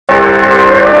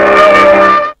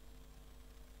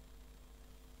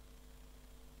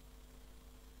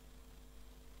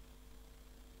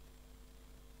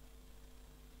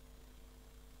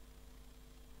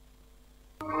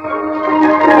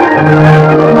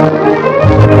One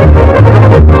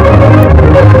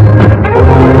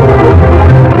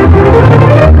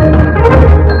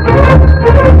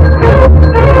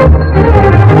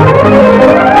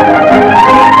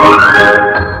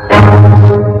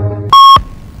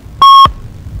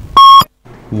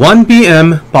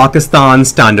p.m. Pakistan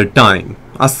Standard Time.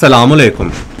 Assalamu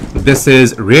alaikum. This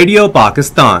is Radio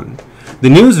Pakistan. The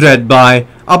news read by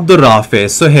Abdurrafe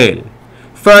Suhail.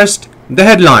 First, the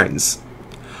headlines.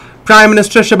 Prime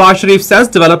Minister Shehbaz Sharif says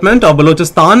development of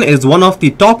Balochistan is one of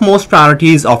the topmost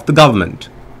priorities of the government.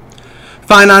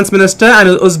 Finance Minister and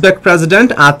Uzbek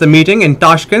President at the meeting in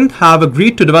Tashkent have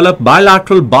agreed to develop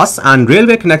bilateral bus and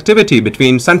railway connectivity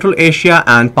between Central Asia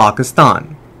and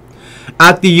Pakistan.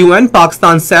 At the UN,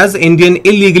 Pakistan says Indian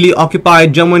illegally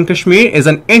occupied Jammu and Kashmir is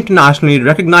an internationally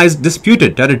recognized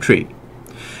disputed territory.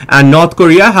 And North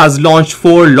Korea has launched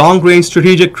 4 long-range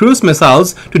strategic cruise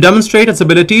missiles to demonstrate its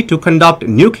ability to conduct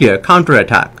nuclear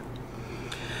counterattack.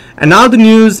 And now the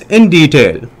news in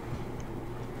detail.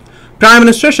 Prime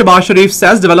Minister Shehbaz Sharif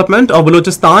says development of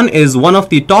Balochistan is one of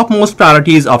the topmost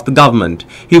priorities of the government.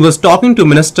 He was talking to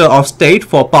Minister of State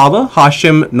for Power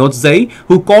Hashim Notzai,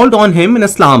 who called on him in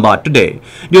Islamabad today.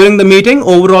 During the meeting,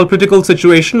 overall political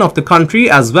situation of the country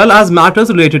as well as matters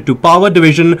related to power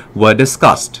division were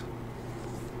discussed.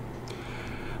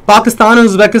 Pakistan and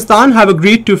Uzbekistan have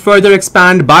agreed to further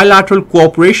expand bilateral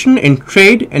cooperation in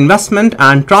trade, investment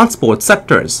and transport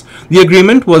sectors. The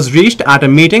agreement was reached at a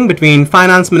meeting between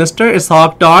Finance Minister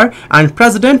Ishaq Dar and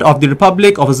President of the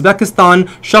Republic of Uzbekistan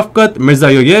Shavkat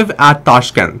Mirziyoyev at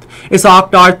Tashkent.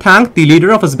 Ishaq Dar thanked the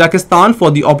leader of Uzbekistan for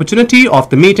the opportunity of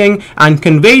the meeting and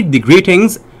conveyed the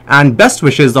greetings and best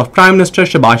wishes of Prime Minister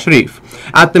Shehbaz Sharif.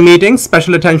 At the meeting,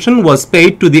 special attention was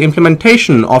paid to the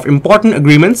implementation of important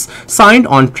agreements signed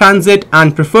on transit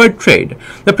and preferred trade.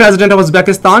 The President of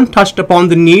Uzbekistan touched upon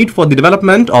the need for the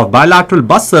development of bilateral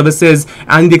bus services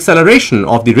and the acceleration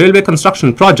of the railway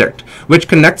construction project, which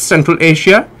connects Central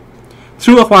Asia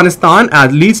through Afghanistan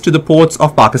and leads to the ports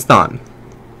of Pakistan.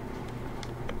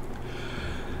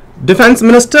 Defence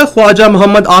Minister Khwaja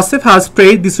Muhammad Asif has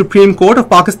praised the Supreme Court of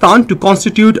Pakistan to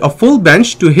constitute a full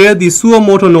bench to hear the suo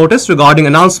motu notice regarding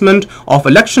announcement of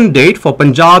election date for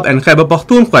Punjab and Khyber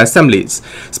Pakhtunkhwa assemblies.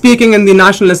 Speaking in the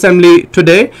National Assembly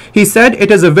today, he said it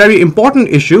is a very important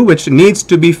issue which needs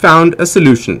to be found a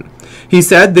solution. He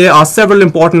said there are several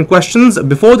important questions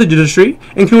before the judiciary,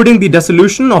 including the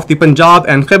dissolution of the Punjab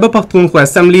and Khyber Pakhtunkhwa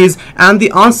assemblies, and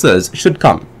the answers should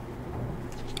come.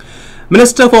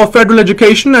 Minister for Federal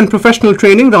Education and Professional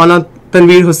Training Rana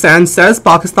Tanveer Hussain says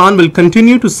Pakistan will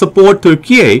continue to support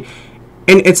Turkey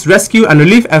in its rescue and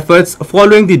relief efforts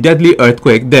following the deadly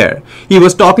earthquake there. He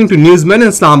was talking to newsmen in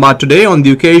Islamabad today on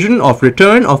the occasion of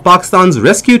return of Pakistan's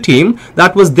rescue team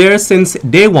that was there since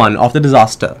day one of the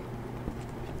disaster.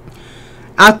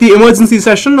 At the emergency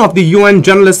session of the UN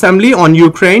General Assembly on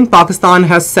Ukraine, Pakistan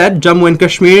has said Jammu and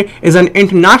Kashmir is an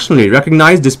internationally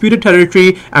recognized disputed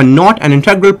territory and not an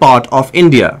integral part of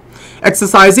India.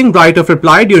 Exercising right of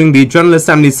reply during the General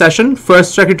Assembly session,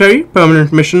 First Secretary,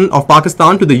 Permanent Mission of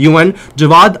Pakistan to the UN,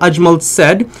 Jawad Ajmal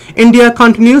said, India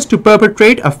continues to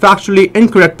perpetrate a factually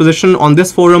incorrect position on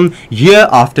this forum year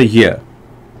after year.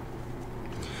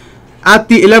 At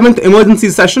the 11th emergency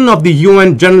session of the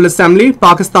UN General Assembly,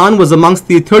 Pakistan was amongst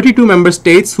the 32 member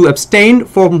states who abstained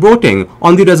from voting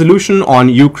on the resolution on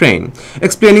Ukraine.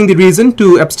 Explaining the reason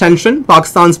to abstention,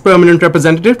 Pakistan's permanent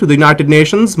representative to the United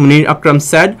Nations, Munir Akram,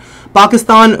 said,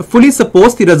 Pakistan fully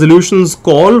supports the resolution's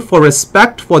call for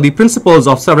respect for the principles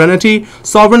of sovereignty,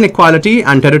 sovereign equality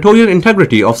and territorial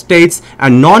integrity of states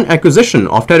and non-acquisition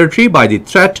of territory by the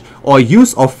threat or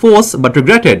use of force, but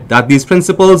regretted that these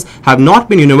principles have not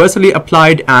been universally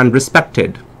applied and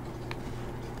respected.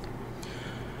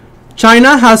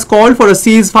 China has called for a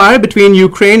ceasefire between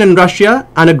Ukraine and Russia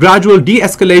and a gradual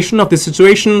de-escalation of the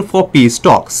situation for peace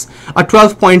talks. A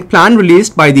 12-point plan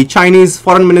released by the Chinese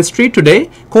Foreign Ministry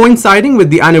today, coinciding with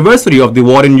the anniversary of the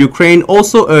war in Ukraine,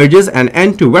 also urges an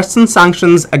end to Western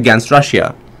sanctions against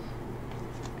Russia.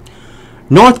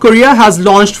 North Korea has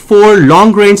launched 4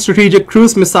 long-range strategic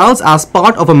cruise missiles as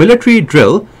part of a military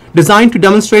drill designed to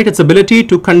demonstrate its ability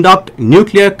to conduct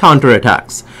nuclear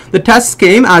counterattacks. The tests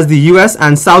came as the US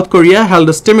and South Korea held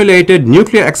a stimulated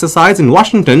nuclear exercise in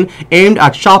Washington aimed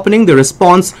at sharpening the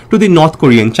response to the North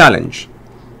Korean challenge.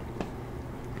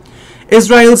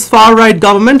 Israel's far-right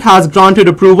government has granted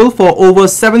approval for over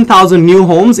 7,000 new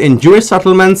homes in Jewish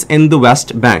settlements in the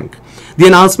West Bank. The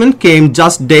announcement came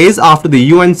just days after the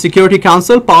UN Security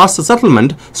Council passed a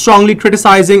settlement strongly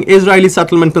criticizing Israeli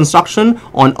settlement construction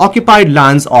on occupied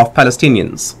lands of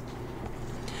Palestinians.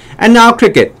 And now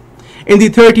cricket. In the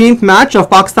 13th match of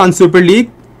Pakistan Super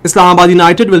League, Islamabad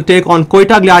United will take on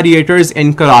Quetta Gladiators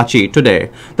in Karachi today.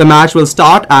 The match will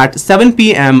start at 7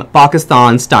 p.m.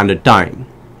 Pakistan Standard Time.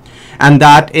 And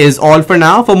that is all for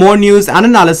now. For more news and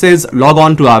analysis, log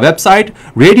on to our website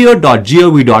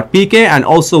radio.gov.pk and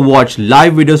also watch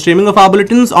live video streaming of our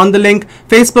bulletins on the link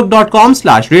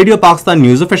facebook.com/Radio Pakistan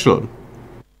News Official.